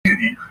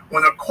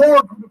when a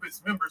core group of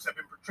its members have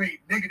been portrayed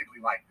negatively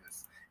like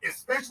this,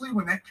 especially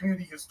when that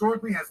community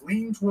historically has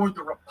leaned toward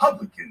the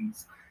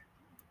Republicans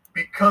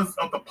because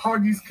of the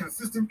party's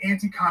consistent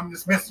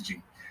anti-communist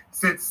messaging,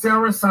 said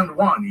Sarah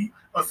Sandwani,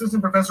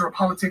 assistant professor of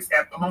politics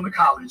at Pomona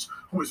College,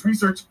 who has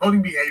researched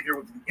voting behavior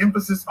with an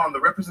emphasis on the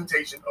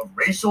representation of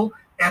racial,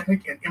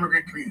 ethnic, and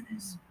immigrant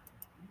communities.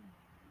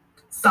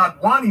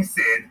 Sadwani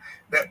said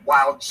that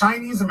while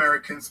Chinese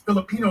Americans,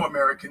 Filipino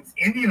Americans,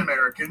 Indian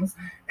Americans,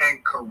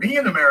 and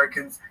Korean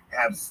Americans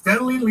have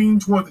steadily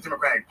leaned toward the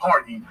Democratic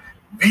Party,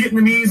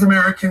 Vietnamese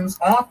Americans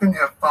often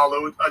have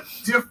followed a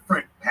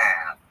different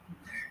path.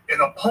 In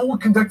a poll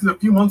conducted a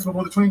few months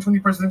before the 2020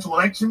 presidential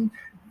election,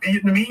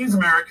 Vietnamese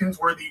Americans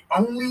were the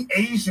only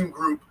Asian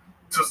group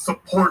to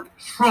support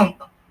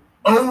Trump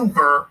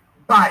over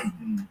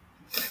Biden.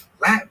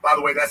 By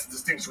the way, that's a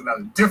distinction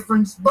without a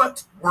difference,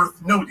 but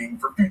worth noting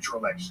for future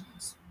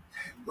elections.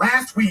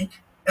 Last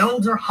week,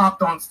 Elder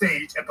hopped on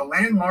stage at the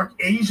landmark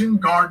Asian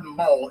Garden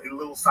Mall in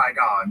Little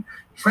Saigon,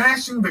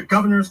 trashing the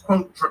governor's,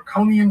 quote,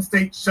 draconian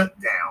state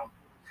shutdown.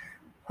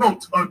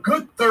 Quote, a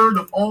good third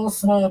of all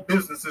small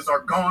businesses are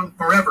gone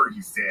forever,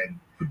 he said.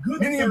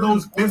 Many of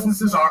those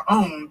businesses are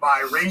owned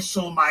by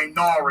racial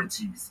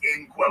minorities,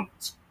 end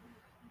quote.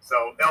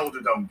 So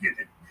Elder don't get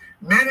it.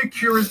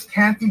 Manicurist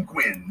Kathy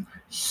Gwynn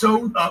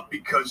showed up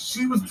because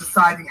she was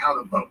deciding how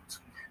to vote.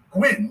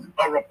 Gwynn,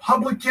 a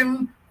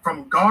Republican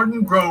from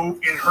Garden Grove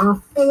in her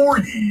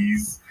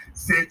 40s,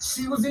 said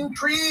she was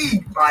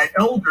intrigued by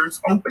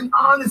Elder's open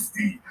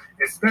honesty,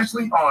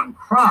 especially on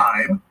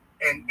crime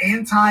and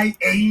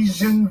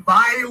anti-Asian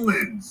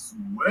violence.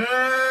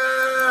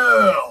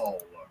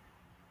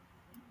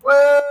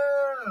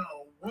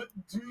 Well, what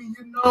do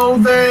you know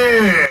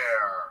there?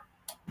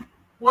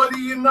 What do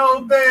you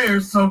know there?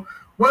 So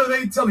what are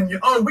they telling you?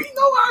 Oh, we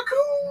know our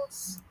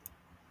coons.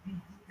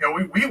 Yeah,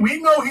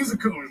 we know he's a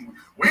coon.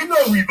 We know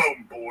we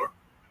voting for.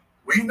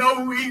 We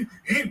know we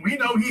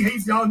know he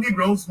hates y'all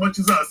Negroes as much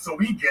as us, so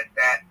we get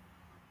that.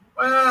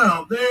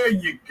 Well, there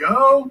you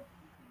go.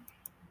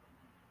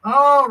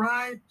 All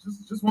right,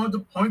 just wanted to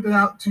point that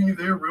out to you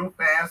there real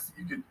fast.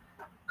 You can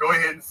go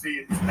ahead and see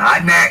it. It's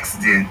not an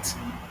accident.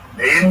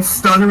 They didn't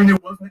stutter and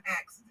it wasn't an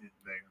accident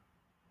there.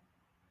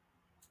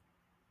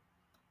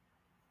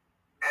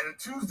 At a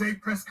Tuesday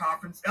press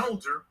conference,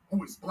 Elder,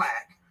 who is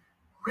black,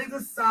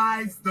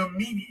 criticized the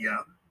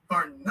media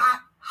for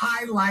not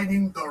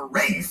highlighting the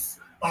race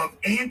of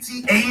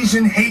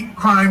anti-Asian hate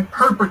crime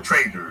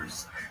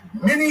perpetrators,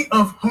 many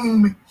of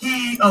whom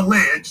he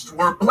alleged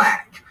were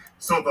black.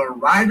 So the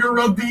writer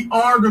of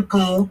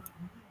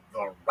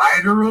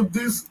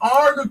this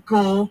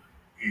article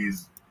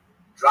is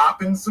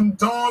dropping some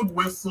dog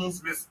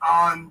whistles, Miss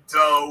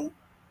Ando.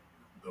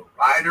 The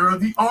writer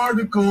of the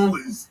article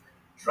is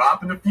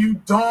dropping a few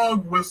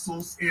dog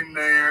whistles in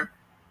there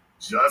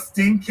just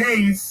in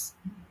case,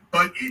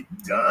 but it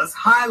does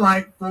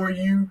highlight for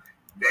you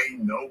they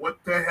know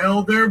what the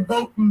hell they're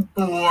voting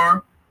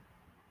for.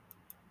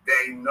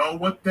 They know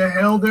what the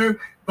hell they're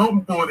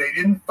voting for. They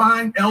didn't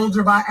find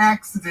Elder by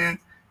accident.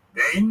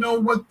 They know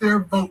what they're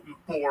voting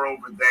for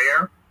over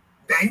there.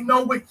 They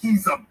know what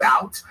he's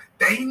about.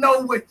 They know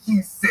what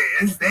he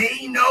says.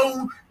 They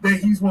know that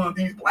he's one of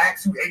these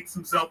blacks who hates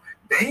himself.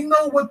 They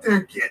know what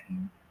they're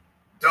getting.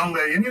 Don't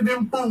let any of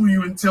them fool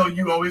you and tell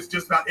you, oh, it's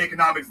just about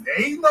economics.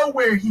 They know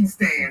where he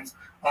stands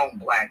on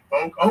black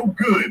folk. Oh,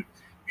 good.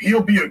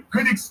 He'll be a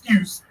good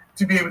excuse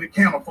to be able to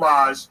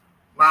camouflage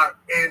my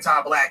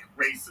anti-black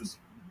racism.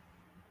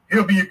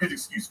 He'll be a good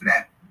excuse for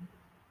that.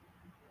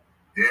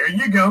 There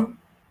you go.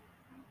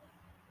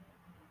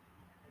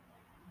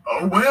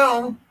 Oh,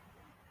 well.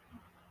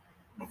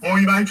 Before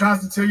anybody tries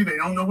to tell you they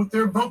don't know what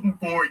they're voting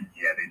for,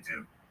 yeah, they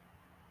do.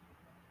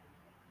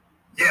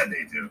 Yeah,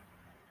 they do.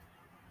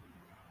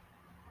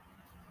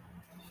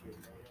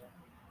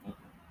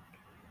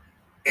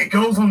 It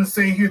goes on to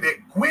say here that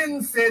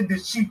Gwynn said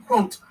that she,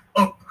 quote,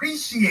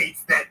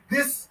 appreciates that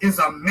this is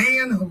a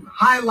man who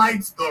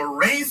highlights the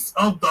race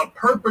of the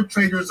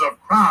perpetrators of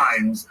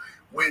crimes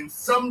when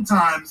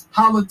sometimes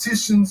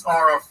politicians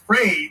are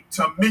afraid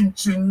to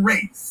mention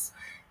race.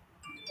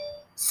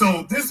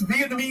 So this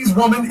Vietnamese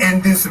woman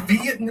and this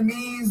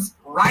Vietnamese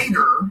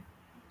writer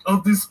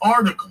of this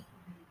article,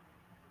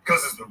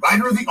 because it's the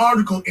writer of the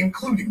article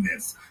including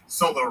this.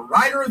 So the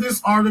writer of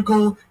this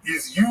article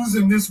is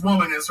using this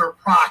woman as her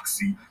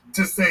proxy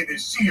to say that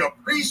she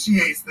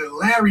appreciates that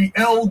Larry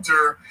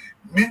Elder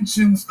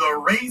mentions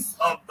the race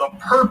of the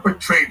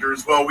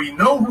perpetrators. Well, we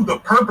know who the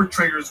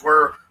perpetrators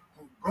were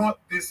who brought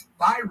this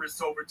virus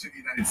over to the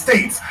United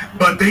States,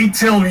 but they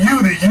tell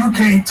you that you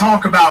can't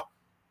talk about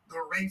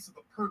the race of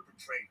the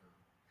perpetrator.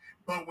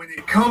 But when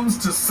it comes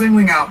to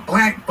singling out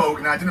black folk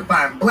and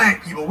identifying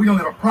black people, we don't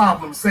have a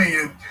problem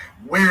saying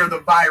where the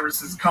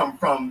viruses come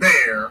from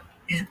there,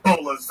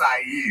 Ebola,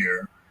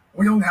 Zaire.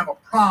 We don't have a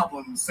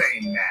problem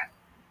saying that.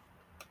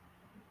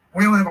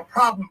 We don't have a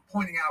problem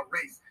pointing out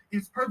race.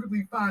 It's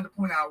perfectly fine to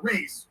point out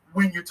race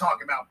when you're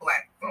talking about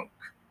black folk.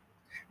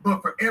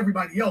 But for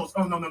everybody else,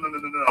 oh, no.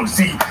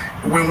 See,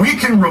 when we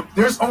can,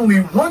 there's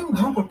only one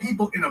group of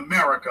people in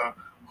America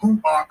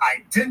who are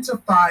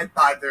identified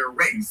by their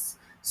race,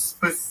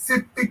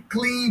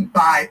 specifically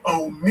by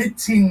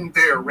omitting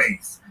their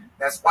race.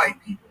 That's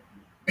white people.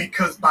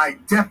 Because by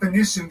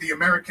definition, the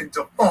American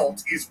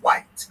default is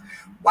white.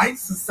 White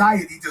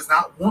society does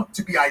not want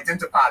to be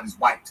identified as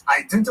white.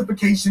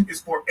 Identification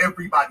is for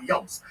everybody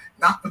else,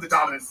 not for the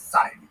dominant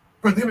society.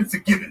 For them, it's a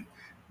given.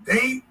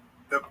 The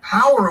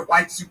power of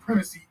white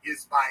supremacy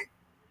is by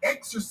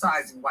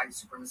exercising white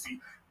supremacy,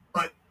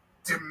 but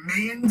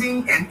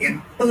demanding and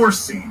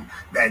enforcing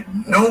that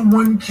no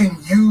one can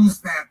use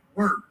that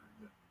word.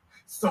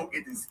 So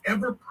it is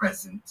ever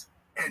present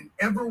and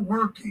ever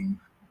working,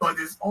 but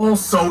is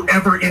also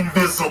ever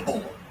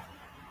invisible.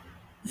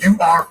 You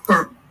are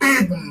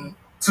forbidden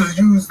to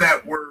use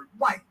that word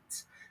white.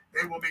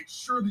 They will make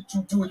sure that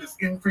you do it as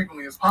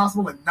infrequently as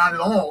possible and not at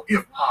all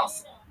if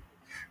possible.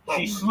 But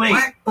when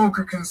black folk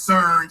are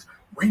concerned,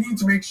 we need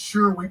to make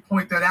sure we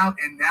point that out.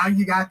 And now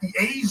you got the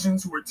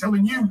Asians who are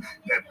telling you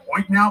that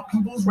pointing out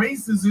people's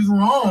races is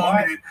wrong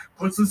and it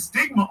puts a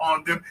stigma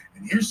on them.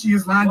 And here she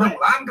is lined up.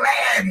 Well, I'm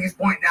glad he's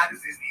pointing out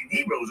his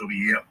Negroes over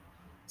here.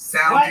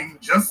 Sounding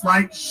just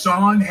like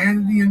Sean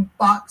Hannity and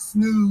Fox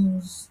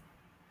News.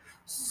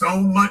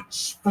 So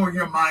much for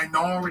your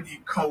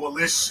minority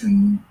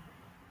coalition.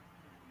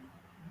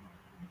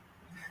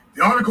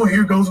 The article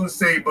here goes on to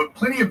say, but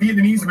plenty of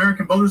Vietnamese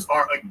American voters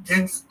are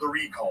against the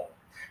recall.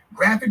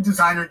 Graphic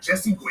designer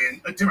Jesse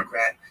Gwynn, a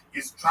Democrat,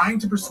 is trying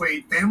to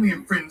persuade family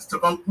and friends to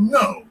vote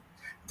no.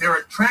 Their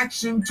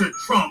attraction to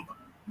Trump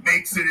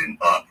makes it an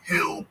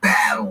uphill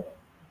battle.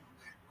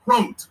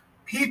 Quote,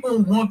 people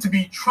want to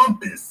be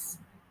Trumpists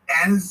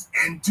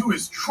and do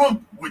as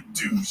Trump would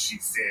do, she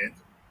said.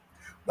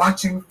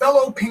 Watching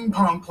fellow ping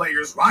pong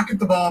players rocket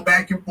the ball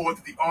back and forth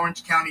at the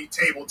Orange County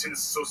Table Tennis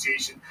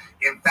Association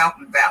in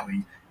Fountain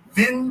Valley,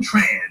 Vin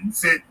Tran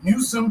said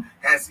Newsom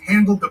has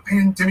handled the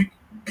pandemic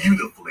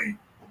beautifully.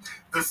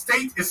 The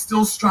state is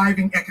still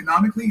striving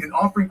economically and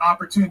offering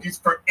opportunities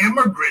for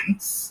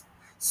immigrants,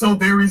 so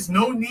there is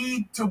no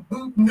need to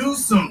boot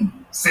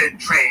Newsom, said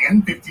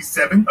Tran,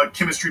 57, a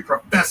chemistry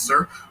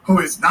professor who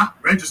is not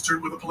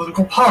registered with a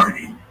political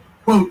party.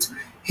 Quote,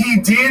 he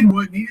did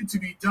what needed to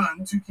be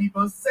done to keep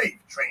us safe,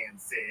 Tran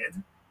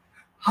said.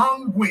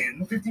 Hong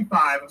Nguyen,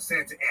 55, of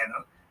Santa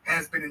Ana,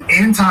 has been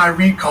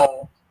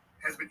anti-recall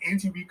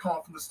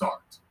from the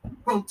start.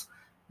 Quote,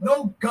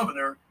 no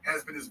governor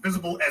has been as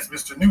visible as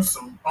Mr.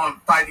 Newsom on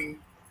fighting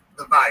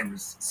the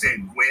virus, said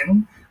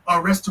Nguyen, a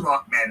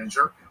restaurant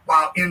manager,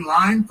 while in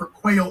line for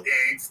quail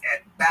eggs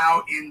at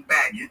Bao in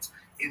Baggett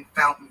in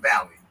Fountain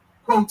Valley.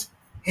 Quote,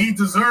 he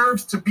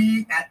deserves to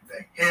be at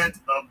the head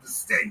of the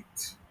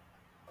state.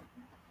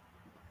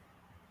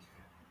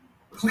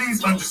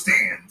 Please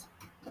understand,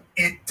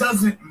 it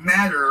doesn't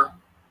matter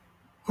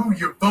who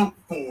you vote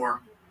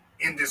for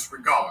in this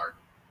regard,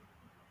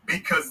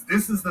 because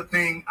this is the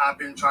thing I've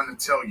been trying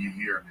to tell you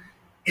here.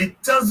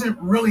 It doesn't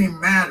really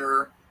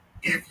matter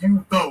if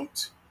you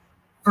vote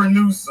for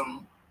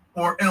Newsom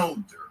or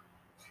Elder.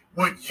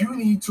 What you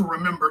need to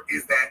remember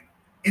is that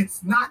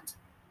it's not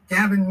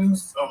Gavin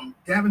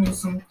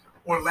Newsom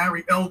or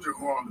Larry Elder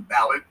who are on the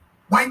ballot.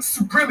 White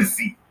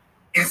supremacy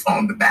is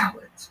on the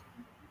ballot.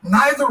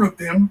 Neither of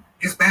them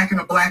is backing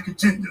a black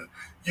agenda.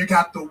 You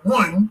got the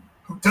one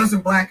who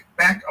doesn't back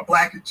a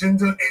black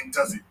agenda and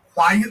does it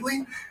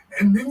quietly,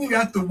 and then you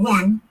got the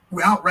one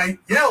who outright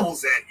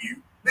yells at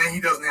you that he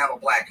doesn't have a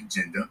black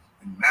agenda.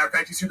 As a matter of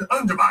fact, he's here to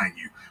undermine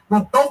you.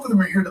 Well, both of them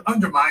are here to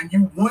undermine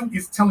you. One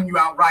is telling you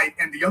outright,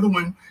 and the other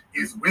one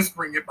is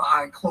whispering it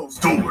behind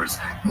closed doors.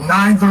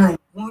 Neither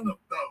one of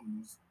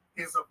those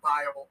is a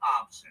viable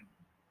option.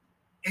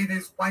 It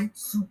is white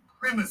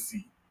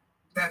supremacy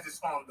that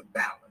is on the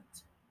ballot.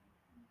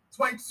 It's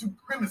white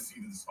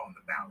supremacy that is on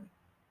the ballot.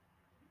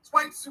 It's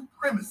white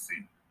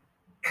supremacy.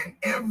 And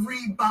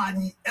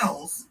everybody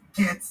else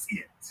gets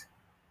it.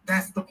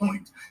 That's the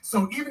point.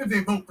 So even if they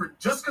vote for,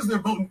 just because they're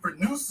voting for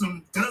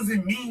Newsom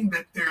doesn't mean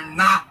that they're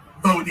not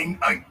voting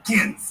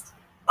against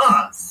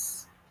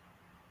us.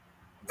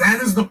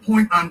 That is the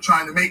point I'm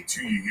trying to make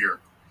to you here.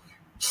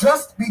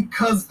 Just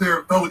because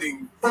they're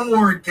voting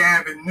for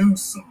Gavin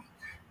Newsom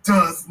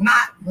does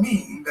not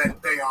mean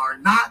that they are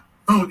not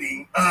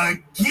voting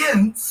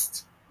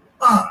against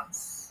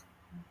us.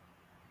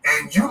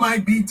 And you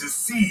might be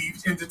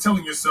deceived into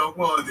telling yourself,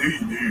 well, they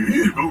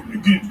ain't voting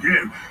against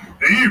Gavin.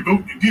 They ain't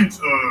voting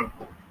against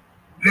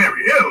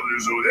Larry Elder,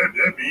 so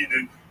that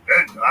means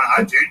that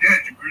I take that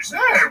to good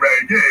side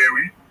right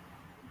there.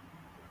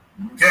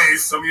 Okay,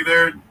 some of you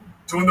there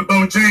doing the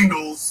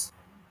Bojangles.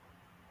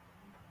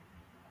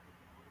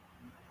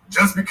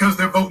 Just because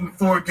they're voting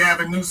for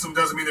Gavin Newsom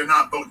doesn't mean they're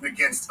not voting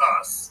against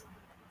us.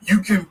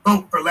 You can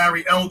vote for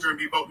Larry Elder and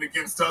be voting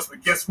against us,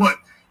 but guess what?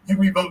 You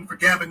can be voting for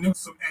Gavin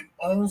Newsom and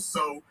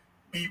also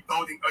be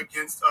voting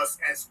against us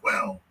as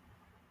well.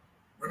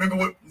 Remember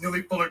what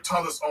Neely Fuller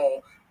taught us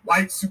all.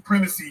 White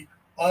supremacy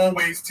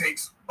always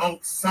takes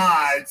both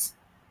sides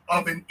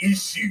of an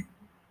issue.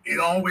 It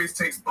always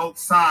takes both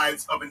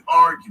sides of an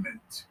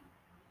argument.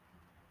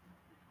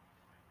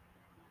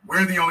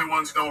 We're the only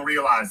ones who don't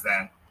realize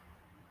that.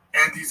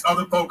 And these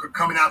other folk are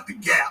coming out the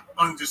gap,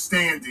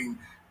 understanding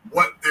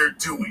what they're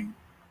doing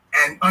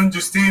and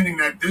understanding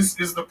that this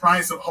is the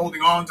price of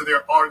holding on to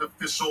their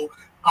artificial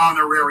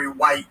honorary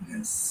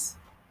whiteness.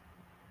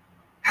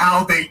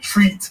 How they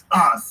treat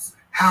us,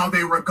 how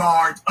they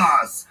regard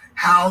us,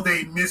 how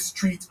they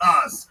mistreat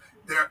us,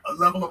 their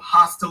level of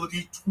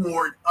hostility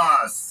toward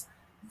us.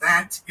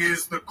 That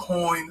is the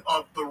coin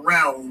of the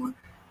realm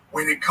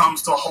when it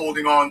comes to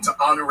holding on to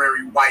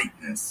honorary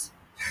whiteness.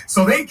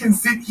 So they can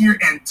sit here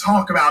and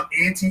talk about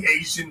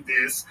anti-Asian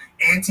this,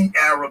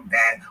 anti-Arab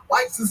that.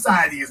 White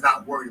society is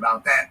not worried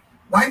about that.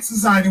 White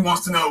society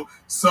wants to know,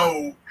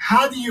 so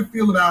how do you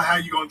feel about how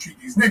you're going to treat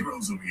these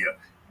Negroes over here?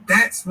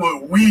 That's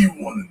what we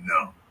want to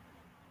know.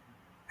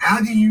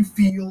 How do you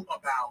feel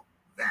about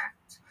that?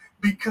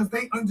 Because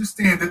they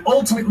understand that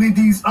ultimately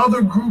these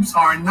other groups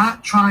are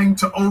not trying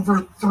to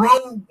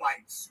overthrow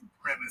white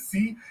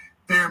supremacy.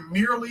 They're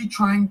merely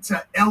trying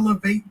to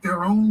elevate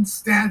their own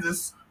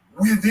status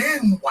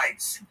within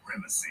white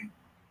supremacy.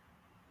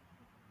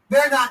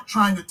 They're not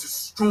trying to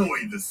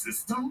destroy the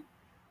system.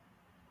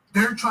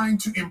 They're trying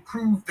to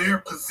improve their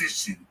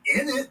position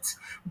in it,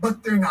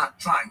 but they're not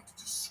trying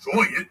to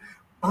destroy it.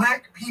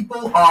 Black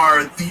people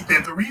are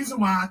the reason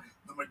why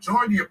the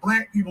majority of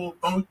black people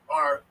vote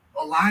are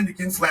aligned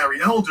against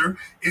Larry Elder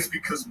is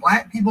because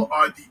black people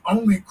are the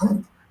only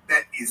group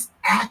that is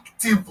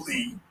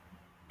actively,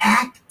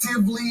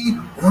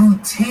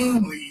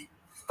 routinely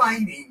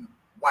fighting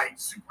white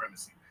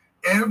supremacy.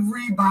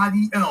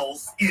 Everybody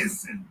else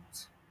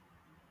isn't.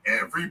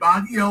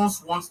 Everybody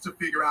else wants to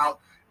figure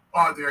out,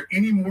 are there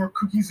any more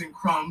cookies and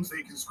crumbs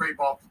they can scrape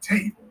off the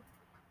table?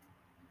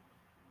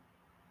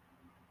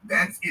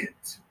 That's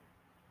it.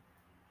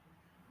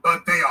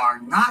 But they are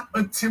not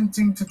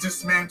attempting to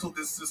dismantle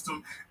this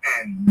system,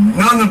 and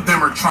none of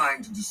them are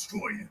trying to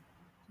destroy it.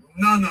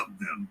 None of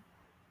them.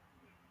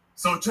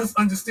 So just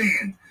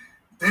understand,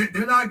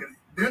 they're not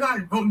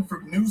voting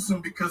for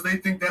Newsom because they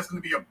think that's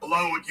going to be a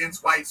blow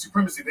against white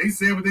supremacy. They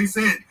said what they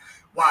said.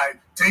 Why,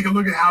 take a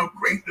look at how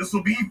great this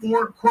will be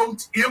for,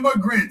 quote,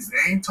 immigrants.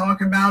 They ain't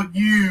talking about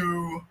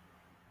you.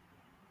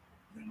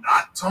 They're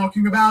not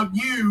talking about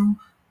you.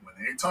 When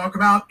they talk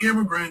about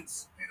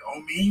immigrants, they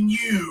don't mean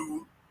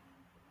you.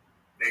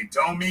 They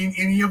don't mean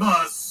any of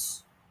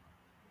us.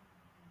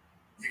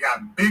 You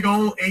got big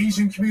old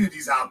Asian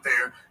communities out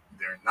there.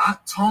 They're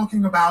not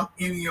talking about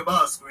any of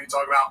us when they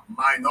talk about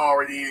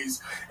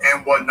minorities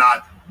and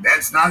whatnot.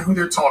 That's not who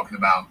they're talking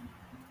about.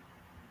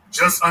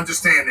 Just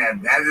understand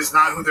that. That is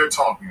not who they're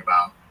talking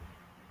about.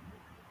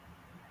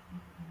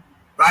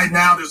 Right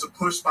now, there's a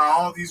push by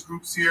all these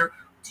groups here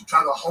to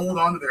try to hold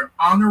on to their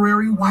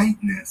honorary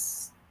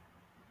whiteness.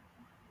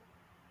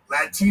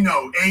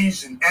 Latino,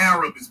 Asian,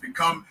 Arab has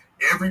become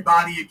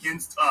everybody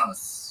against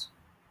us.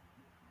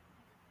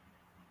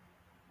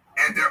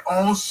 And they're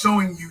all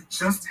showing you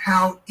just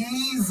how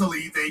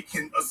easily they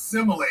can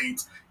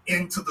assimilate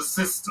into the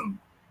system.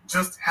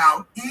 Just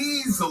how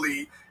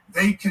easily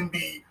they can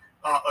be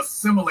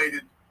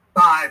assimilated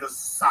by the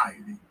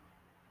society.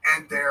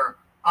 And their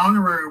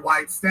honorary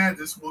white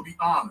status will be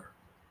honored.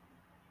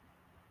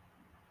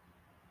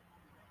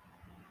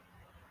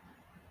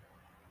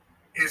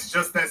 It's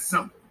just that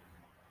simple.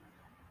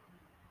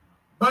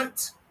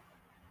 But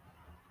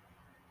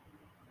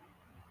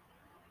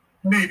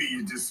maybe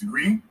you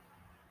disagree.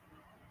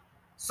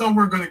 So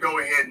we're going to go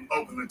ahead and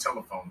open the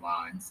telephone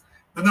lines.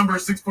 The number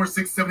is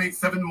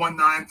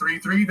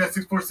 646-787-1933. That's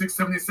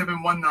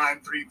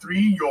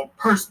 646-787-1933. Your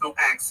personal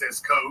access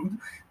code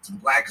to the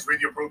blackest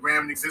radio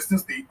program in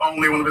existence, the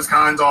only one of its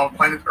kind on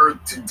planet Earth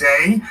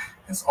today.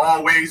 As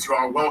always, you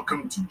are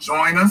welcome to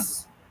join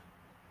us.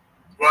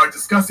 We are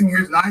discussing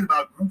here tonight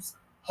about groups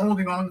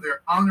holding on to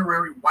their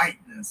honorary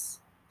whiteness.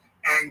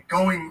 And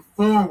going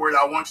forward,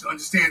 I want you to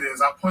understand that,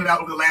 as I pointed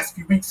out over the last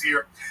few weeks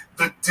here,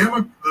 the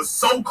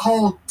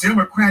so-called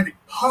Democratic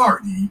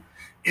Party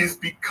is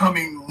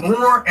becoming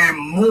more and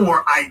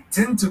more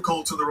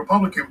identical to the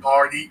Republican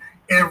Party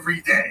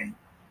every day,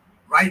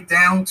 right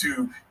down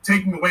to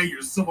taking away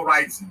your civil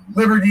rights and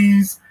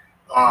liberties.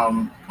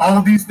 All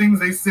of these things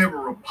they said were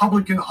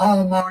Republican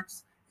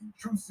hallmarks,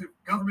 intrusive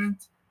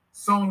government,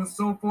 so on and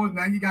so forth.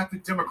 Now you got the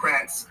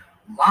Democrats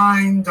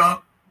lined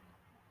up,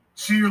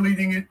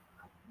 cheerleading it,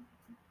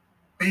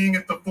 being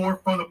at the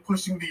forefront of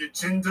pushing the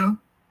agenda.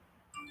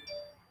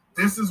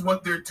 This is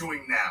what they're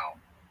doing now.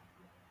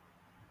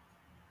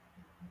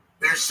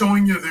 They're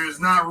showing you there's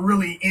not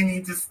really any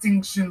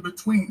distinction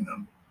between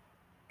them.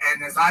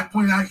 And as I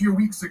pointed out here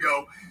weeks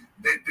ago,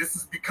 that this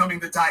is becoming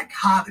the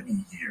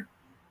dichotomy here.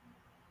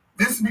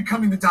 This is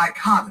becoming the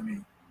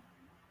dichotomy.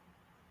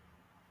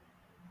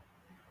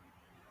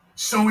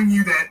 Showing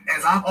you that,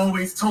 as I've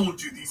always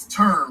told you, these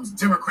terms,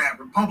 Democrat,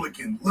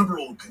 Republican,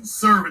 liberal,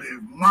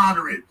 conservative,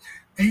 moderate,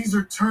 these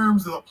are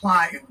terms that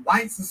apply in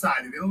white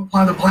society. They don't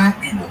apply to black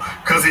people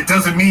because it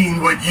doesn't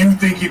mean what you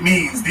think it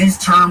means. These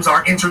terms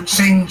are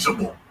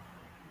interchangeable.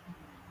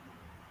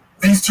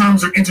 These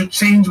terms are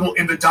interchangeable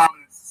in the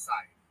dominant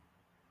society.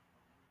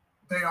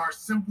 They are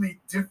simply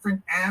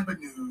different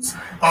avenues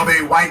of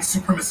a white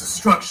supremacist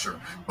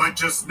structure. But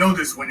just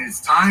notice, when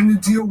it's time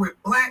to deal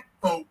with black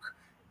folk,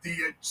 the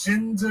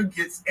agenda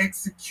gets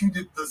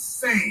executed the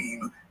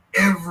same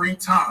every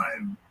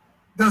time.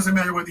 Doesn't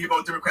matter whether you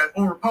vote Democrat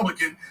or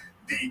Republican,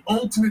 the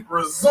ultimate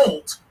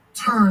result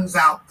turns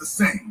out the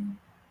same.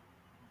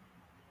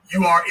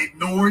 You are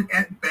ignored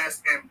at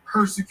best and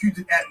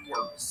persecuted at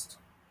worst.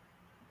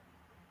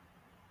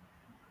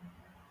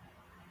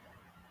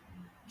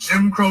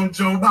 Jim Crow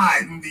Joe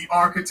Biden, the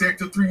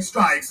architect of 3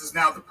 strikes, is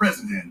now the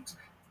president,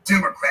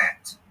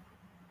 Democrat.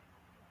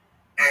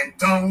 And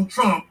Donald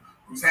Trump,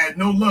 who's had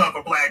no love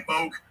for black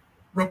folk,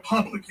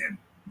 Republican.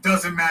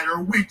 Doesn't matter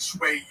which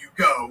way you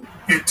go,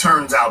 it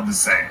turns out the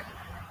same.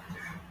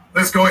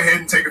 Let's go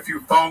ahead and take a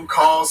few phone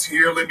calls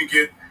here. Let me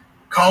get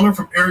caller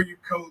from area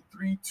code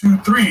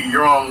 323.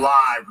 You're on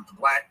live with the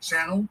Black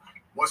Channel.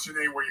 What's your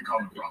name? Where you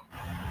calling from?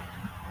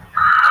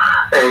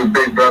 Hey,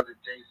 big brother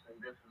Jason.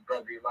 This is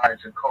brother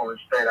Elijah calling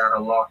straight out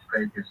of Las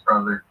Vegas,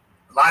 brother.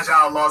 Elijah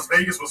out of Las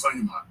Vegas. What's on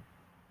your mind?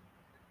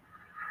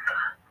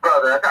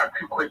 Brother, I got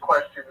 2 quick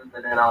questions,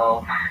 and then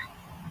I'm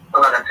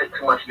not going to take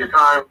too much of your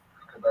time,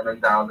 because I know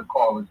down the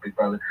callers, big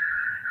brother.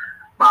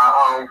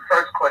 My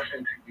first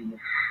question to you,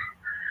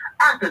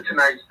 after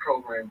tonight's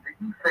program,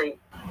 do you think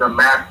the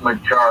mass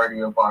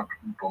majority of our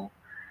people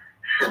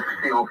should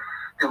feel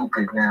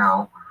stupid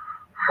now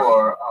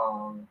for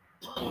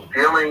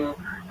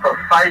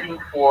fighting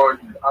for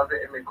these other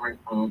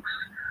immigrant groups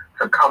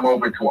to come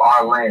over to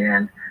our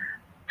land,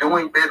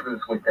 doing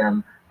business with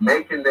them,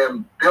 making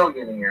them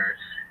billionaires,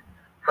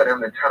 for them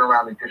to turn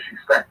around and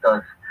disrespect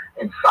us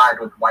and side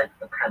with white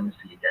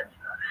supremacy against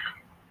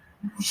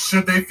us?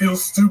 Should they feel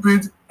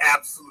stupid?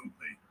 Absolutely.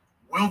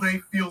 Will they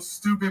feel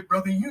stupid?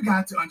 Brother, you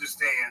got to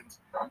understand,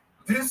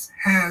 this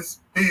has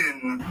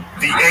been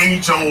the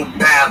age-old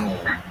battle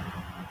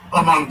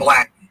among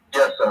black people.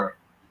 Yes, sir.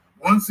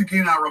 Once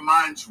again, I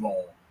remind you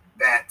all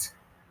that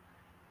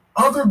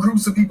other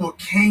groups of people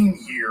came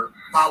here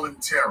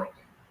voluntarily.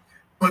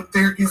 But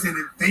there is an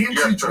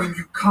advantage when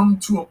you come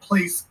to a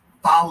place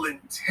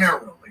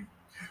voluntarily.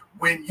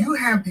 When you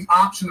have the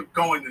option of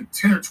going to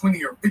 10 or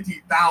 20 or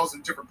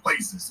 50,000 different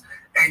places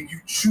and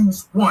you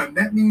choose one,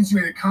 that means you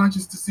made a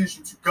conscious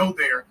decision to go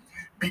there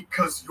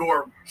because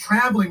your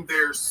traveling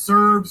there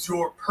serves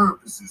your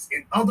purposes.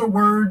 In other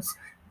words,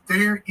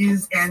 there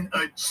is an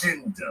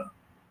agenda.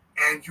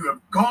 And you have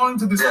gone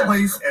to this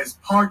place as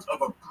part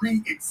of a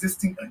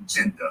pre-existing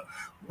agenda.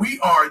 We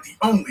are the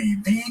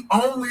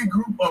only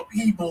group of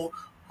people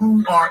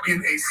who are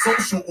in a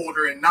social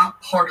order and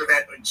not part of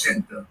that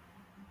agenda.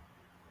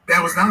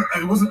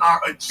 It wasn't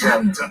our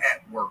agenda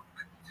at work.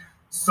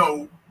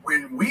 So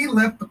when we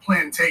left the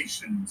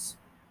plantations,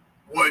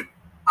 what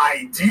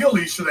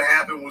ideally should have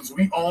happened was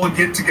we all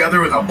get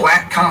together in a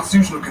black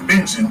constitutional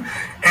convention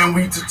and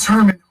we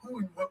determine who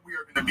and what we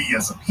are going to be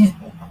as a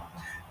people.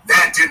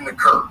 That didn't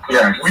occur.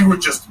 Yes. We were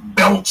just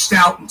belched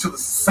out into the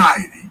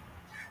society.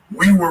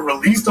 We were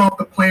released off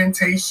the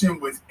plantation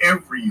with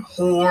every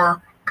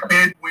whore,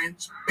 bed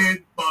wench,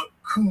 bed buck,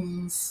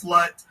 coon,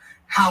 slut,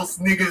 house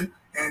nigga,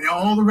 and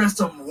all the rest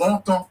of them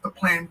walked off the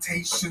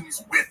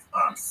plantations with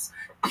us,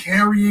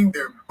 carrying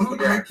their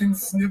bootlicking,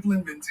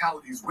 sniveling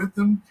mentalities with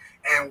them.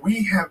 And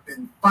we have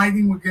been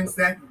fighting against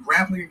that and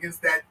grappling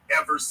against that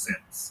ever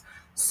since.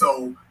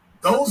 So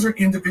those are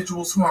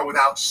individuals who are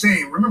without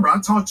shame. Remember, I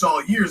taught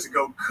y'all years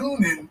ago,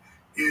 cooning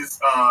is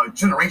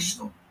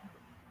generational.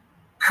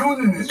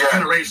 Cooning is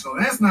generational.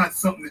 That's not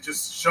something that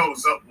just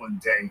shows up one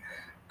day.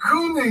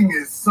 Cooning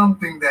is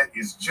something that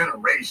is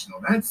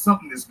generational. That's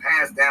something that's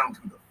passed down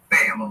to the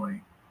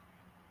family.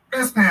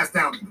 That's passed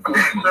down to the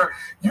family.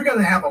 You got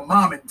to have a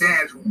mom and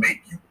dad who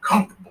make you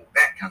comfortable,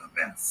 that kind of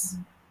mess.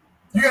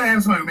 You got to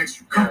have somebody who makes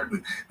you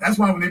comfortable. That's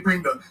why when they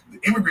bring the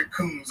immigrant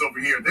coons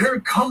over here, they're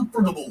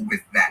comfortable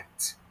with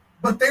that.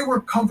 But they were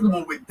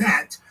comfortable with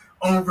that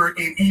over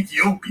in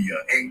Ethiopia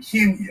and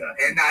Kenya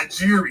and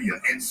Nigeria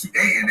and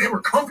Sudan. They were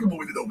comfortable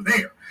with it over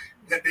there.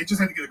 That they just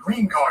had to get a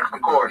green card to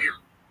come over here.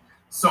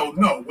 So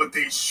no, what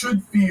they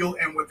should feel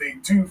and what they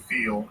do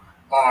feel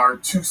are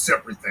 2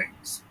 separate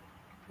things.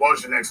 What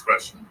was your next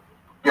question?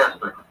 Yes,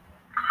 sir.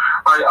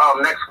 All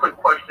right, next quick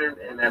question,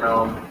 and then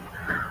I'm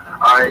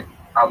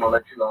gonna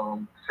let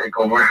you take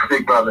over,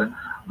 big brother.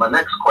 My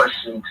next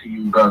question to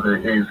you, brother,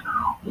 is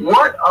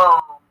what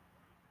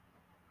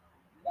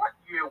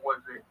year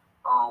was it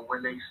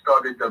when they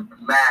started the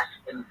mass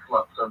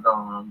influx of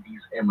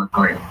these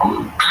immigrant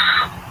groups?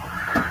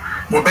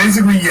 Well,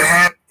 basically, you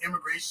had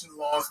immigration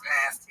laws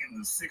passed in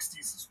the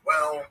 60s as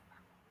well.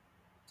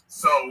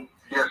 So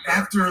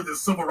after the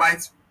Civil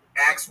Rights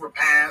Acts were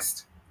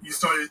passed, you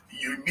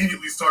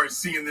immediately started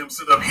seeing them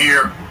sit up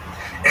here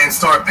and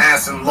start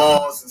passing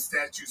laws and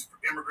statutes for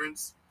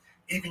immigrants.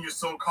 Even your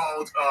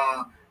so-called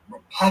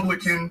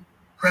Republican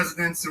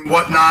presidents and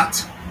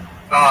whatnot,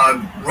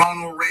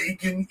 Ronald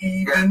Reagan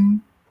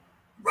even,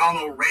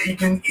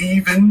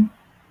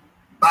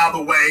 by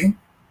the way,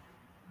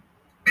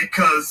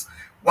 because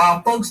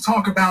while folks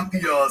talk about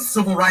the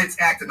Civil Rights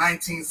Act of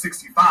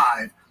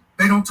 1965,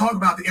 They don't talk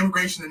about the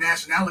Immigration and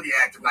Nationality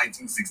Act of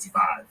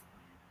 1965.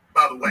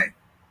 By the way,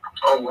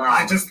 Oh wow!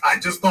 I just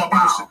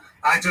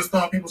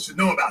thought people should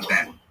know about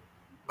that.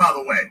 By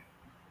the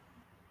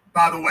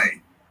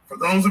way, for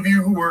those of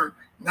you who were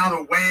not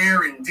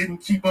aware and didn't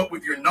keep up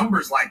with your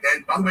numbers like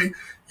that, by the way,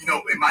 you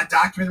know, in my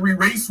documentary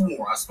Race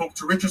War, I spoke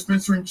to Richard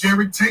Spencer and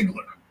Jared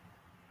Taylor,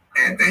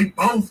 and they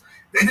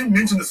didn't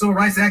mention the Civil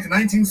Rights Act of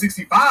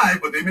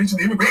 1965, but they mentioned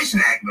the Immigration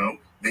Act, though.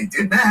 They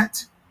did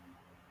that.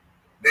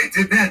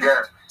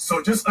 Yeah.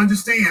 So just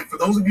understand, for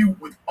those of you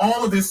with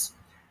all of this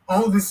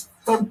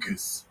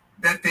focus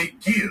that they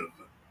give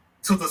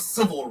to the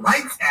Civil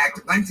Rights Act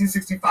of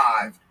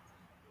 1965,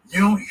 you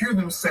don't hear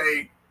them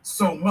say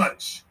so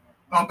much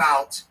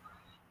about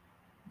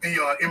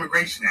the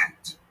Immigration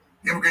Act,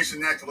 Immigration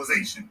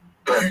Naturalization.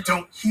 You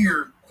don't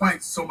hear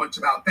quite so much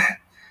about that.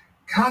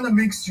 Kind of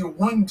makes you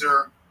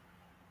wonder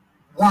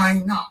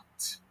why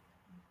not.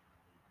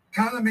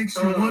 Kind of makes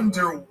you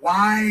wonder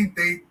why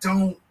they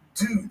don't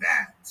do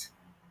that.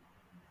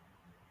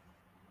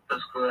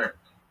 That's correct.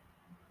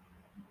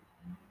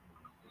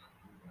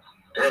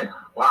 Yeah,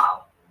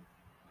 wow.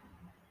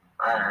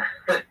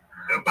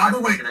 By the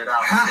way,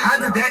 how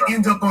did that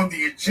end up on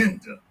the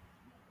agenda?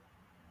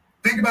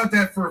 Think about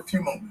that for a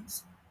few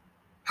moments.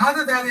 How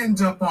did that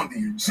end up on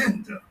the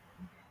agenda?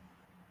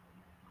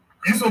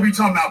 You're supposed to be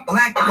talking about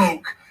black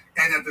folk,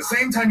 and at the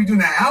same time you're doing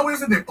that, how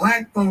is it that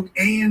black folk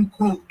and,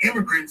 quote,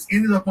 immigrants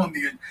ended up on the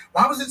agenda?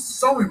 Why was it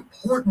so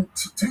important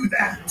to do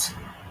that?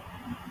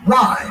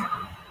 Why?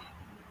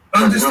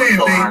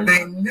 Understand,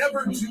 they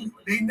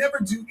never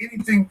do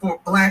anything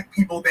for black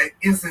people that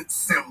isn't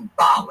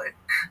symbolic.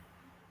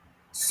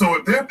 So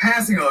if they're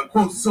passing a,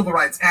 quote, Civil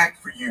Rights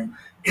Act for you,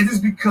 it is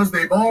because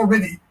they've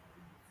already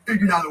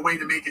figured out a way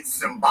to make it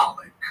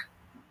symbolic.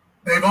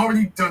 They've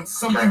already done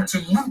something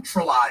to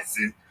neutralize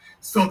it,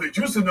 so that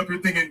you're sitting up here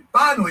thinking,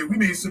 finally, we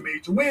made some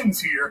major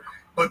wins here,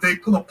 but they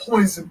put a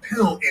poison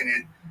pill in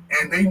it,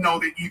 and they know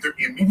that either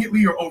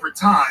immediately or over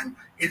time,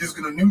 it is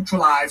going to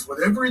neutralize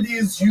whatever it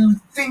is you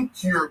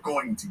think you're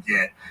going to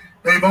get.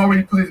 They've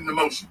already put it into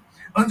motion.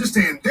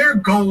 Understand, their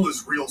goal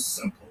is real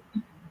simple.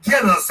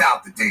 Get us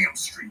out the damn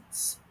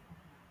streets.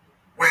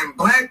 When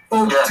black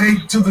folk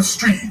take to the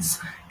streets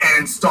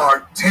and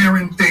start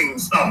tearing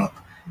things up,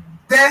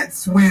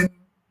 that's when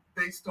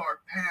they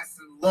start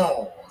passing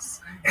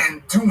laws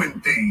and doing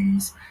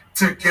things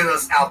to get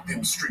us out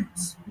them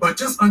streets. But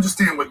just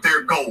understand what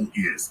their goal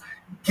is.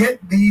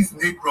 Get these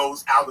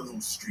Negroes out of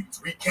those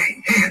streets. We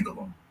can't handle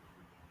them.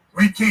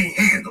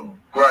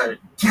 Right.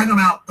 Get them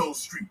out those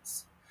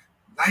streets.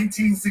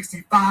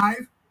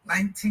 1965,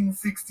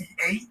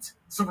 1968,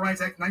 Civil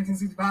Rights Act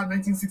 1965,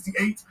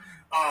 1968,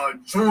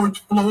 George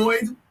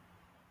Floyd.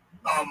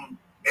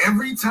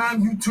 Every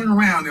time you turn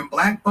around and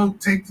black folk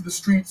take to the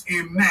streets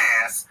in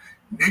mass,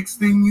 next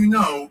thing you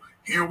know,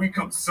 here we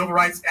come. Civil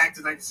Rights Act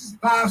of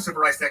 1965,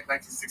 Civil Rights Act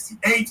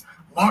 1968,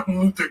 Martin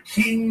Luther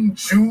King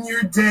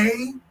Jr.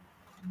 Day.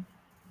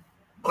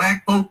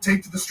 Black folk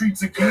take to the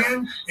streets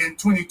again in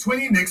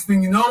 2020. Next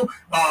thing you know,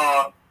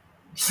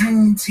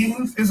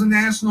 Juneteenth is a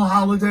national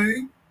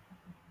holiday.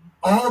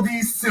 All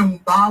these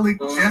symbolic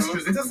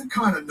gestures, it doesn't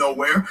come out of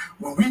nowhere.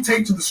 When we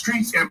take to the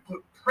streets and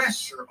put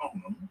pressure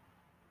on them,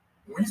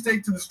 when we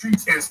take to the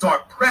streets and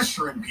start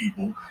pressuring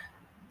people,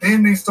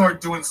 then they start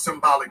doing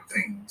symbolic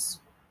things.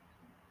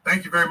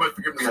 Thank you very much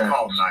for giving us a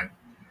call tonight.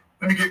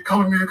 Let me get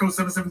Color Miracle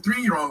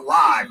 773. You're on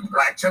live with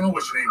Black Channel.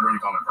 What's your name? Where are you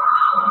calling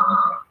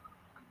from?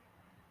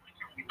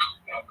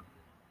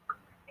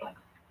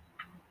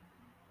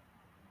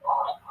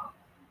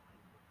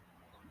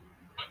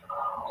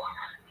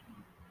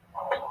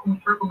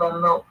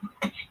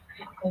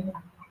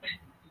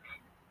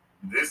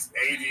 This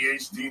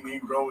ADHD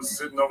Negro is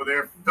sitting over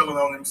there feeling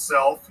on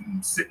himself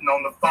and sitting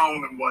on the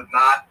phone and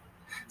whatnot.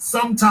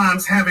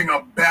 Sometimes having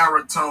a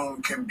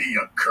baritone can be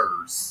a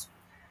curse.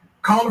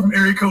 Caller from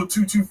area code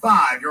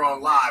 225. You're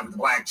on live with the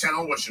Black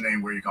Channel. What's your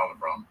name? Where are you calling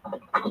from?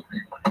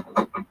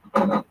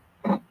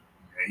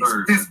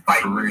 He's fist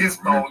fighting with his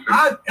phone.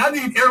 I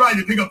need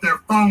everybody to pick up their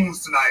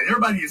phones tonight.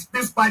 Everybody is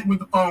fist fighting with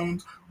the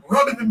phones,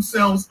 rubbing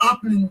themselves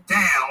up and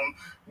down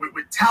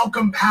with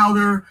talcum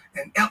powder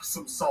and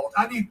Epsom salt.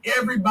 I need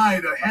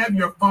everybody to have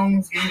your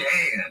phones in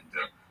hand.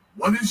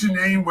 What is your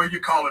name? Where you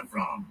calling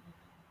from?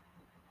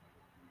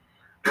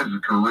 This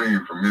is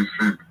Kareem from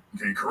Mississippi.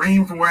 Okay,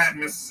 Kareem from where at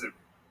Mississippi?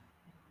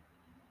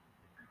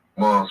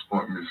 Mars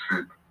Point,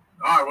 Mississippi.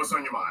 All right, what's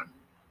on your mind?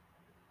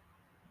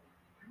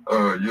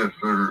 Yes,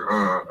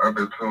 sir. I've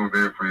been tuned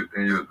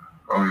in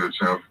on your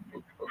channel for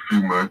a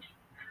few months.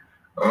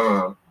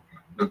 The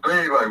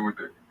thing, like, with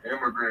the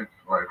immigrants,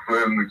 like,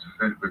 flooding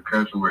the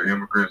country with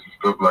immigrants and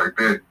stuff like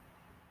that,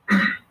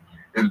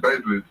 it's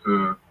basically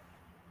to,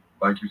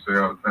 like you say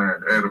all the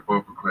time, add a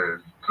buffer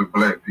class to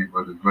black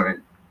people that's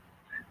lame.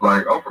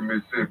 Like, I'm from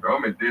Mississippi.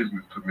 I'm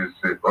indigenous to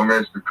Mississippi. I'm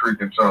actually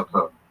Creek and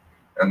Choctaw.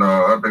 And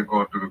I've been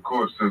going through the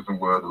court system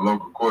where the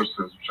local court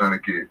system trying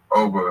to get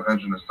over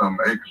 100 and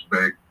something acres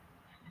back,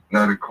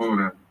 not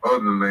including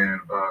other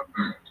land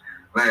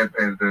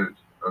patents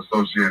that's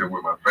associated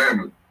with my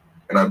family.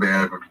 and I've been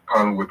having a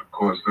problem with the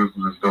court systems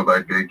and stuff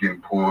like that,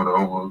 getting pulled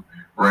over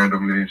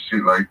randomly and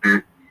shit like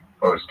that.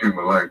 Excuse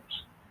my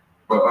language.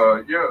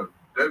 But yeah,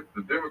 the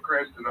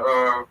Democrats and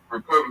the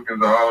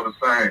Republicans are all the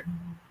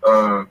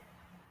same.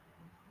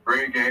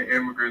 Bring in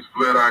immigrants,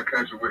 flood our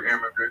country with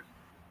immigrants.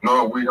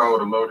 No, we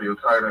hold a load of your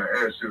title and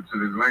airship to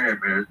this land,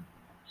 man.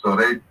 So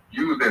they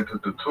use that to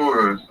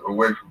deter us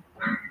away from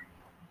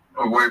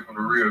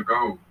the real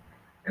goal.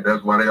 And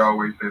that's why they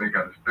always say they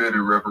got to study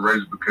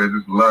reparations, because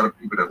there's a lot of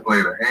people that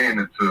played a hand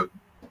into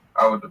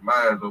our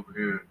demise over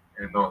here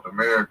in North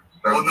America.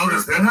 Well,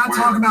 notice they're not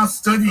talking about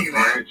studying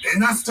that. They're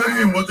not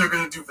studying what they're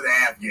going to do for the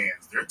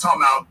Afghans. They're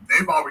talking about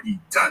they've already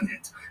done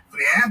it. For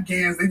the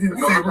Afghans, they didn't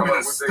say we're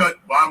going to study.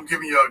 Well, I'm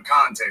giving you a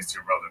context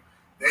here, brother.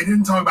 They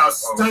didn't talk about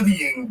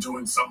studying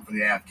doing something for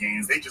the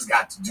Afghans. They just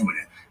got to doing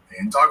it. They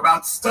didn't talk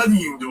about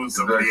studying doing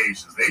something for the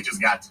Asians. They just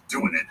got to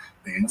doing it.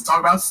 They didn't talk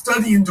about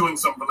studying doing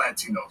something for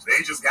Latinos.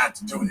 They just got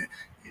to doing it.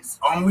 It's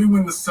only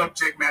when the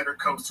subject matter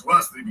comes to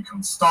us that they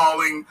become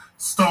stalling,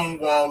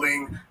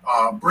 stonewalling,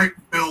 brick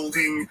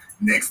building.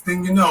 Next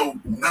thing you know,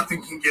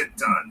 nothing can get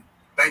done.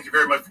 Thank you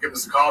very much for giving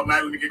us a call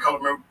tonight. Let me get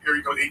caller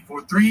area code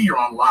 843. You're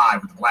on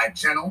live with the Black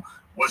Channel.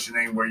 What's your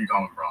name? Where are you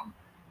calling from?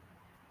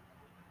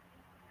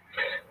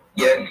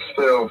 Yes,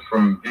 Phil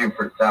from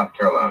Beaufort, South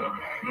Carolina.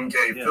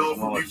 Okay, yeah, Phil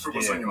from Beaufort,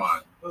 what's on your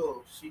mind?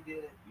 Oh, she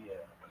did? Yeah.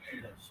 She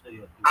didn't stay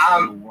up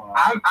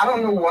I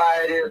don't know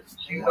why it is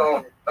you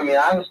don't. I mean,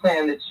 I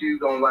understand that you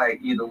don't like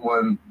either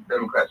one,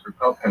 Democrats or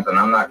Republicans, and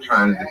I'm not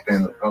trying to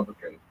defend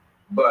Republicans,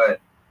 but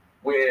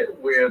where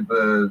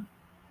the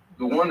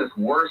one that's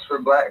worse for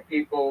Black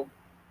people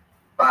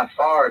by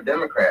far are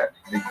Democrats,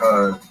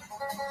 because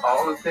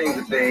all the things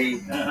that they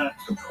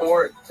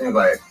support, things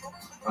like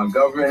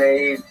government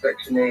aid,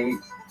 Section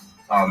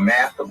 8,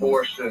 mass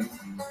abortion,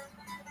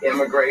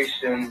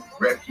 immigration,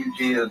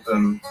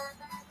 refugeeism,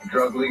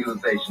 drug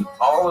legalization,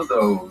 all of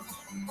those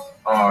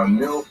are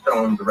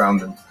millstones around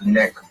the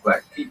neck of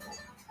Black people.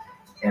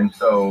 And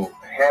so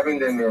having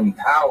them in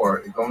power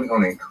is only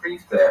going to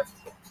increase that.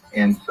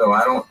 And so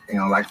I don't,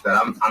 like I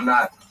said, I'm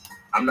not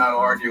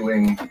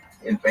arguing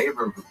in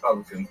favor of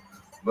Republicans,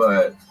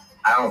 but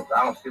I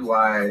don't see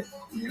why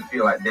you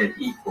feel like they're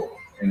equal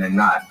and they're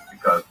not,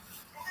 because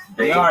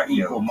they are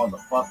equal,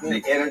 motherfucker.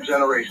 The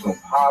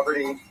intergenerational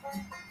poverty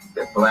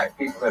that Black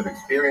people have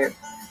experienced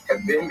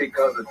have been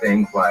because of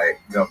things like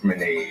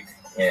government aid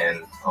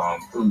and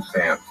food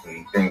stamps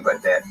and things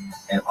like that,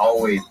 and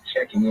always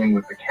checking in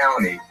with the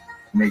county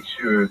to make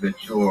sure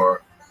that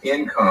your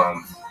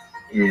income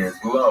is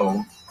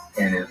low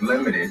and is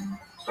limited,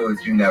 so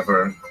that you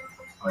never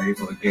are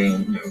able to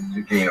gain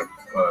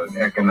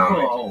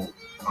economic.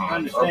 I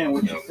understand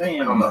what you're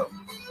saying.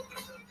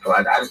 So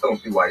I just don't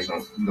see why you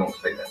don't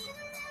say that.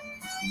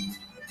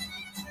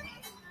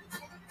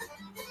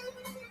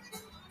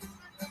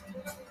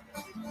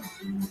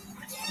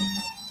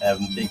 Have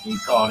him thinking he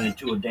called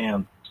into a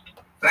damn.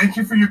 Thank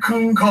you for your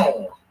coon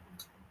call.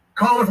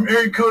 Caller from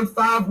area code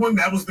 51.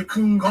 That was the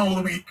coon call of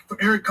the week.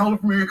 Caller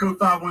from area code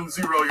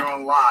 510. You're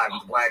on live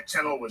with the Black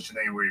Channel. What's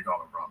your name? Where are you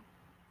calling from?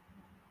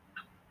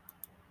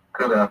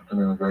 Good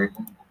afternoon,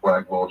 Grayson.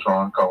 Black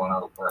Voltron calling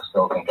out of West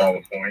Oakland,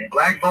 California.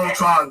 Black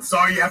Voltron.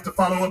 Sorry you have to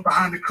follow up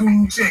behind the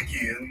coon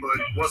check-in, but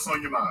what's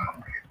on your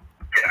mind?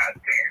 God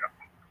damn.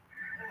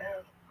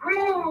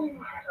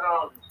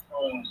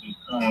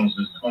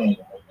 This coons.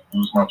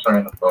 Lose my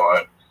train of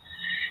thought.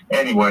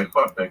 Anyway,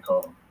 fuck that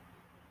clown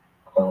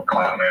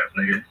ass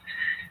nigga.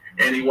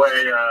 Anyway,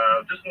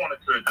 just wanted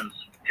to just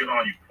get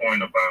on your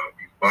point about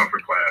these buffer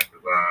classes.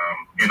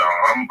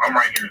 I'm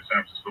right here in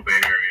San Francisco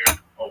Bay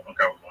Area, Oakland,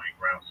 California,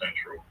 Ground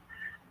Central.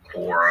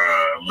 For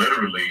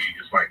literally,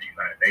 it's like the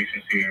United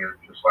Nations here.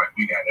 It's like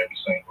we got every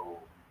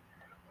single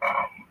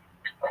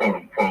quote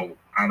unquote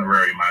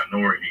honorary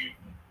minority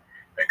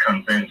that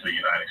comes into the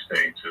United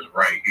States is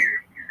right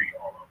here. You see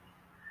all of them.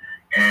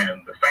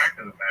 And the fact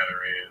of the matter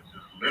is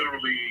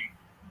literally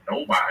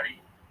nobody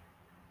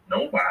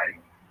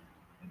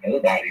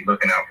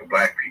looking out for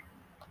Black people.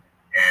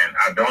 And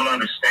I don't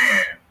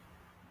understand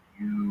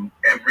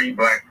every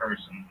Black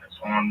person that's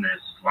on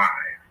this live.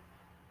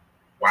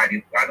 Why don't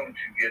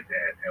you get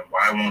that? And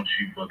why won't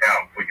you look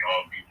out for your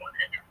own people and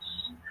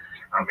interests?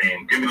 I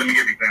mean, let me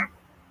give you an example.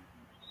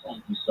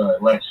 This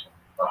election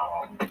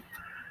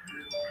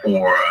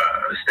for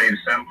the state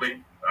assembly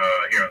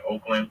here in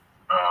Oakland.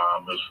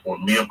 It was for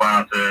Mia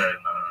Bonta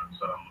and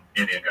some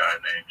Indian guy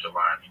named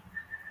Jelani.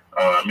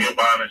 Mia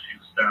Bonta,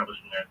 she's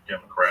established in that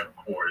Democrat, of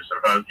course.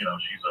 Her husband,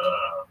 she's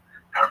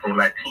a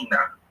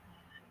Afro-Latina,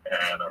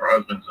 and her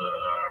husband's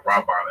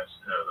Rob Bonta,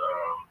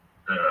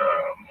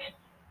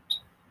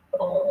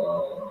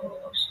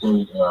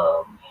 state,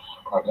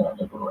 I can't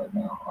think of it right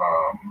now,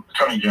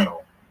 Attorney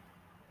General.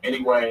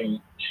 Anyway,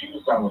 she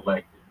was not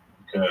elected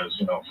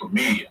because, for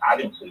me, I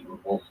didn't see who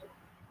to vote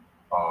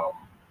for.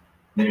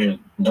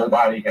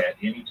 Nobody had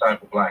any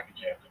type of Black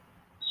agenda.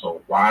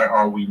 So why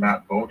are we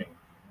not voting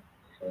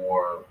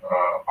for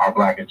our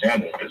Black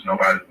agenda? There's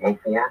nobody to vote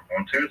for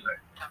on Tuesday.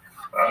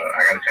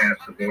 I got a chance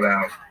to vote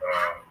out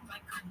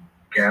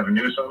Gavin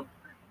Newsom.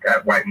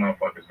 That white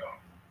motherfucker's gone.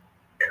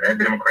 that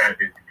Democrat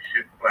is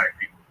shit for black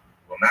people.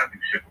 Will not do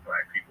shit for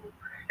black people.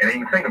 And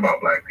even think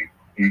about black people.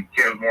 He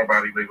cares more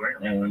about illegal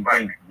aliens than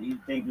black people.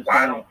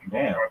 Why don't people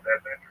start that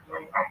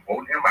venture? I'm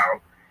voting him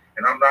out,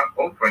 and I'm not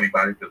voting for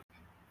anybody because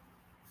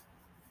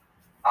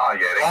all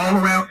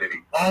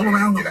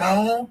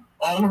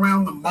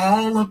around the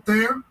mall up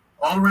there,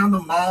 all around the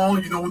mall,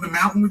 you know, with the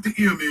mountain with the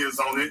M is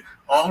on it,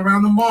 all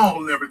around the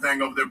mall and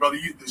everything over there, brother.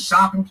 The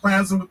shopping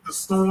plaza with the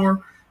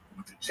store,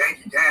 with the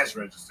janky cash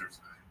registers.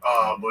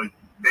 But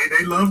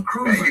they love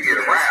cruising. You get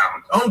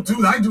around. Oh,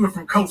 dude, I do it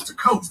from coast to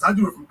coast.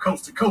 You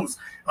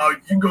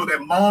can go to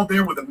that mall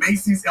there where the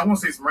Macy's, I won't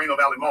say it's Moreno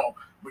Valley Mall,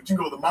 but you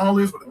can go to the mall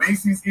is, where the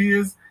Macy's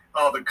is,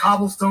 the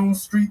cobblestone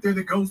street there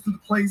that goes to the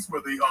place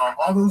where the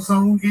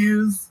AutoZone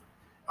is.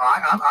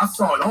 I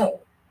saw it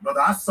all, brother.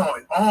 I saw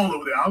it all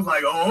over there. I was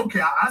like, oh,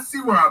 okay, I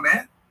see where I'm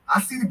at. I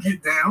see the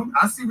get down.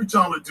 I see what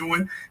y'all are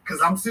doing because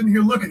I'm sitting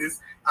here looking at this.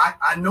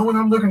 I know when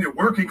I'm looking at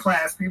working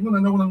class people, and I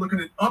know when I'm looking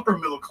at upper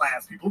middle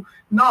class people.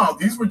 No,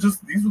 these were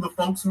the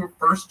folks who were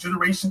first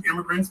generation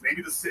immigrants,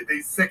 maybe the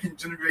second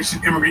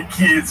generation immigrant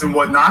kids and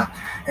whatnot.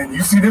 And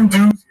you see them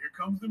dudes. Here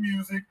comes the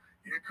music.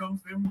 Here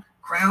comes them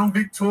Crown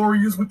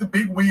Victorias with the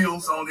big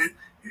wheels on it.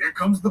 Here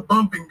comes the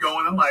bumping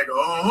going. I'm like,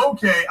 oh,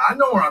 okay. I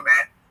know where I'm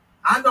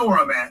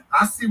at.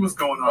 I see what's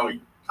going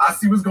on. I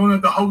see what's going on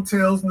at the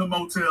hotels and the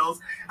motels.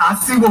 I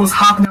see what was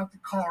hopping out the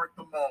car at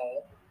the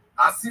mall.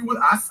 I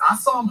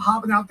saw him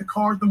hopping out the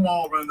car at the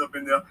mall, running up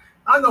in there.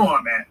 I know where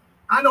I'm at.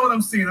 I know what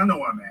I'm seeing. I know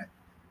where I'm at.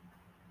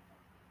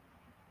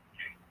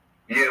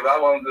 Yeah, but I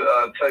wanted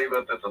to tell you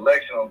about this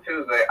election on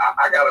Tuesday.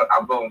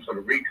 I'm voting for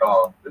the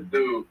recall. This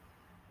dude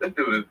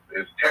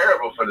is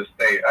terrible for the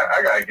state.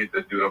 I gotta get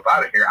this dude up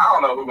out of here. I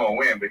don't know who's gonna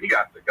win, but he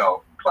got to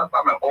go. Plus,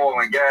 I'm in oil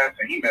and gas,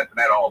 and he messing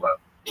that all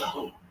up.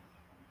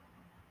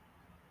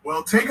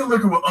 Well, take a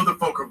look at what other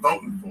folk are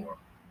voting for,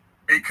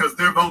 because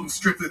they're voting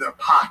strictly their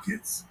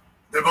pockets.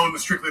 They're voting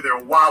strictly their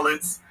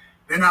wallets.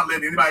 They're not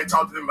letting anybody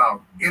talk to them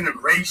about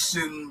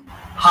integration,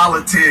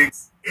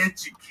 politics,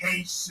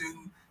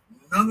 education.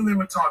 None of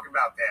them are talking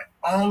about that.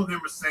 All of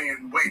them are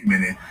saying, wait a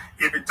minute,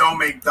 if it don't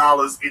make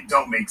dollars, it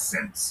don't make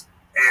sense.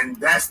 And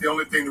that's the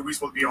only thing that we're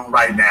supposed to be on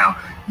right now.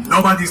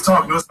 Nobody's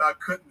talking to us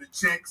about cutting the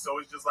check, so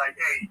it's just like,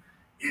 hey,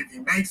 if he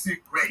makes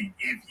it, great.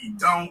 If he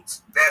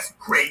don't, that's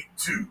great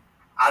too.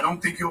 I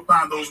don't think he'll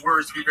find those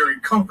words to be very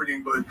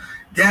comforting, but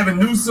Gavin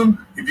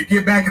Newsom, if you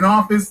get back in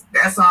office,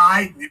 that's all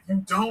right. And if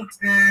you don't,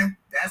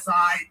 that's all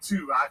right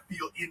too. I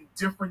feel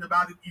indifferent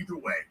about it either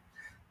way.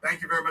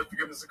 Thank you very much for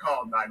giving us a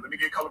call tonight. Let me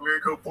get caller area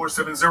code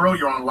 470.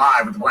 You're on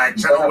live with the Black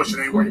Channel. What's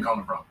your name? Where are you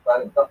calling from?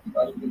 But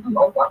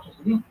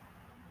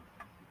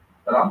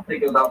I'm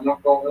thinking about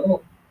not going at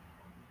all.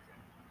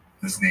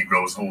 This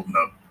Negro is holding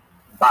up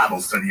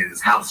Bible study at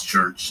his house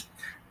church.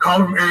 Call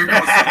from area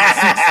code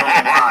 76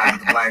 on live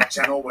with the Black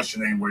Channel. What's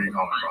your name? Where are you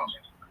calling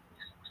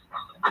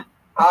from?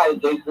 Hi,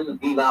 Jason. This is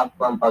Enoch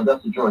from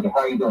Augusta, Georgia.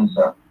 How are you doing,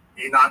 sir?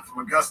 Enoch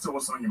from Augusta.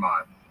 What's on your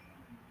mind?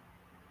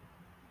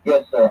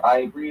 Yes, sir. I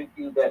agree with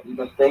you that we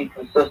must stay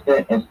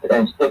consistent and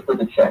stick with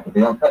the check. If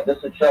they don't cut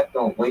this a check,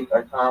 don't waste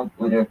our time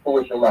with their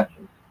foolish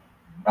elections.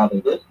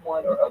 Either this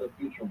one or other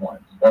future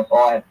ones. That's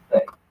all I have to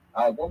say.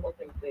 I have one more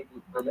thing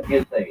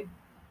to say.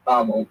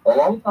 A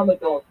long time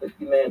ago in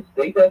 60 Minutes,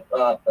 they got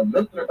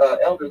Mr.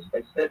 Elders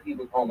said he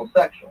was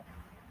homosexual.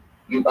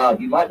 You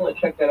might want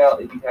to check that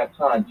out if you have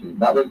time to.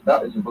 Not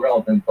as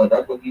irrelevant, but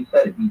that's what he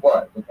said if he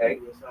was, okay?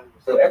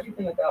 So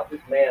everything about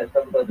this man is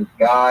something but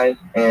disguise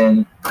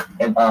and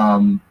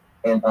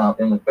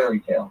the fairy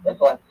tale. That's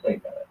all I have to say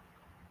about it.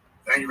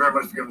 Thank you very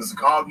much for giving us a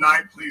call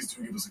tonight. Please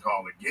do give us a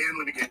call again.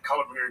 Let me get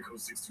caller from area code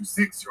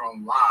 626. You're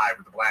on live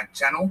with the Black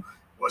Channel.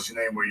 What's your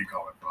name? Where are you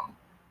calling from?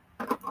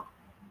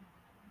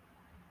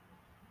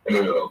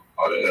 L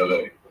out of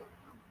LA.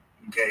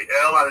 Okay,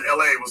 L out of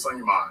LA. What's on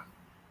your mind?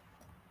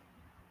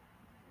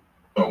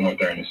 So one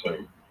thing to say.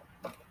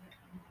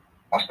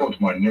 I spoke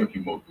to my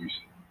nephew most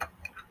recently.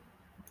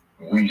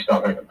 We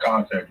stopped having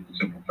contact with the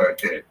simple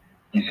fact that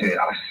he said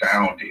I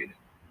sounded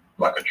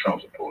like a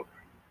Trump supporter.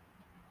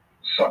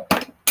 So,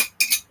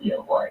 yeah,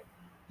 right.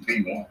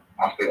 B1.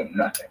 I feel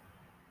nothing.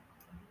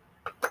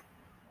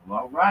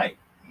 All right.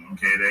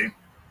 Okay, Dave.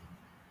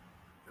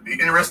 It'll be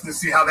interesting to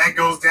see how that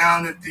goes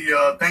down at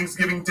the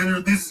Thanksgiving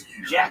dinner this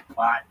year.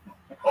 Jackpot.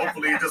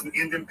 Hopefully it doesn't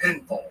end in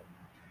pinfall.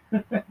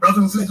 Brothers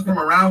and sisters from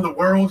around the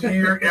world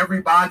here,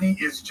 everybody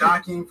is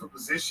jockeying for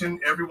position.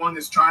 Everyone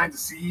is trying to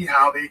see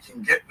how they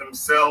can get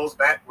themselves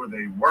back where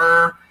they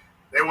were.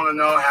 They want to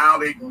know how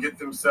they can get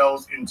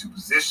themselves into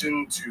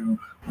position to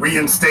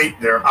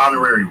reinstate their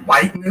honorary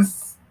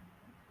whiteness.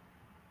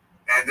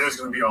 And there's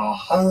going to be a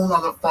whole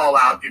lot of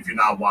fallout if you're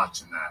not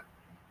watching that.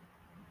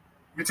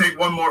 Let me take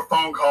one more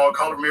phone call.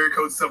 Caller from area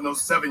code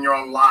 707. You're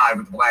on live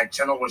with the Black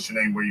Channel. What's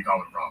your name? Where are you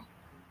calling from?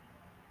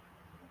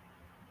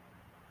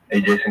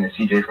 Hey, Jason, it's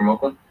CJ from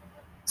Oakland.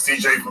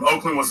 CJ from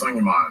Oakland. What's on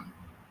your mind?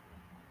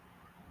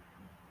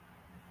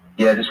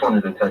 Yeah, I just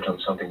wanted to touch on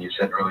something you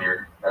said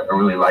earlier. I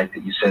really liked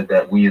that you said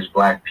that we as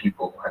Black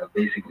people have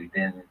basically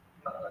been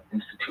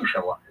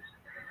institutionalized.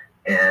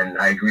 And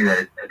I agree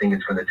that I think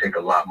it's going to take a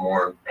lot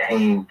more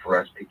pain for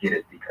us to get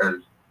it,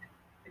 because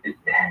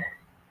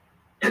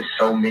just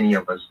so many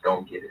of us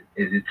don't get it.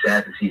 It's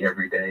sad to see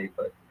every day,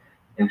 but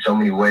in so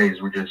many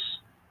ways we're just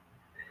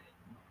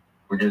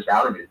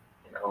out of it,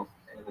 you know.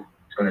 And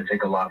it's going to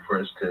take a lot for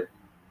us to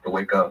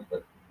wake up.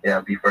 But yeah,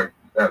 be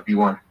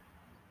one.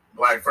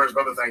 Black First,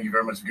 brother, thank you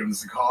very much for giving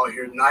us a call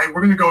here tonight.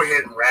 We're going to go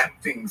ahead and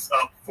wrap things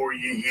up for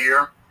you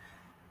here.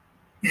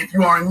 If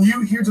you are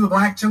new here to the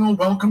Black Channel,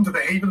 welcome to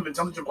the Haven of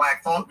Intelligent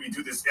Black Thought. We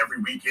do this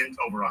every weekend,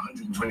 over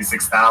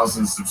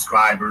 126,000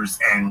 subscribers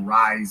and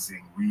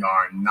rising. We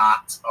are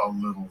not a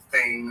little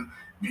thing,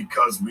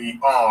 because we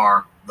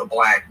are the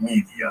Black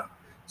media.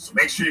 So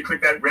make sure you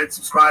click that red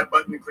subscribe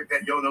button and click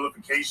that yellow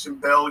notification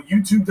bell.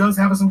 YouTube does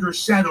have us under a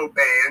shadow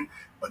ban,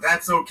 but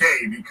that's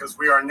okay, because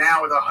we are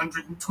now at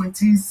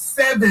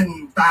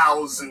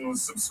 127,000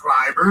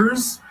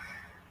 subscribers.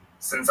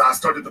 Since I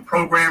started the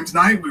program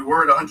tonight, we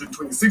were at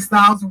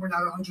 126,000. We're now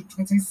at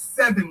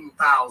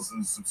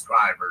 127,000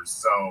 subscribers.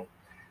 So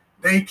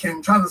they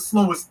can try to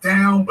slow us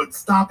down, but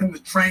stopping the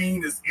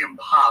train is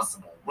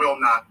impossible. Will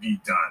not be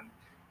done.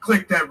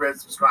 Click that red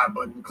subscribe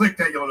button. Click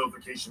that yellow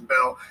notification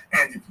bell.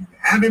 And if you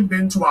haven't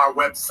been to our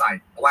website,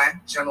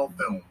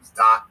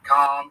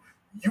 blackchannelfilms.com,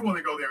 you want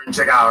to go there and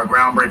check out our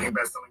groundbreaking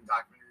best-selling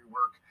documentary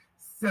work,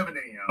 7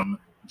 a.m.,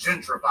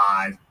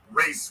 Gentrified,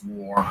 Race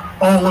War,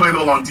 all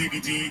available on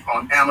DVD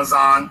on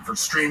Amazon for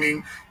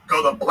streaming.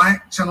 Go to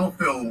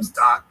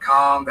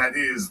blackchannelfilms.com. That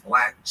is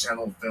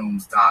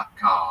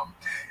blackchannelfilms.com.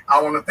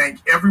 I want to thank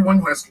everyone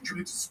who has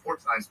contributed to support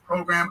tonight's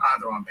program,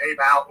 either on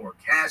PayPal or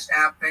Cash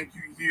App. Thank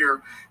you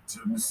here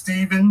to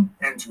Stephen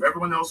and to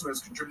everyone else who has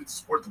contributed to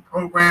support the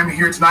program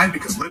here tonight,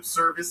 because lip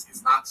service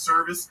is not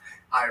service.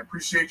 I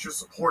appreciate your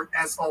support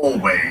as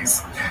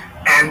always.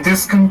 And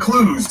this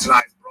concludes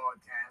tonight's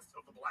broadcast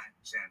of the Black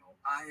Channel.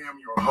 I am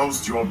your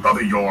host, your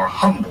brother, your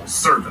humble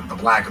servant, the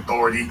Black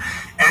Authority.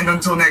 And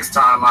until next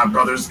time, my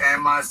brothers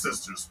and my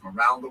sisters from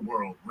around the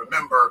world,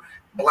 remember,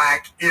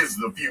 Black is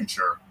the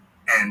future,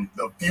 and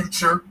the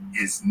future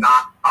is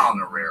not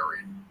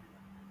honorary.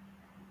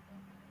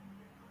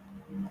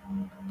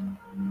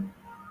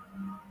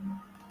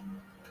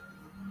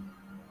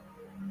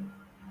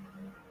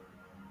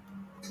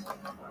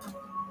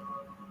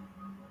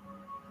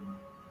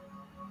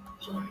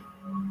 Sorry.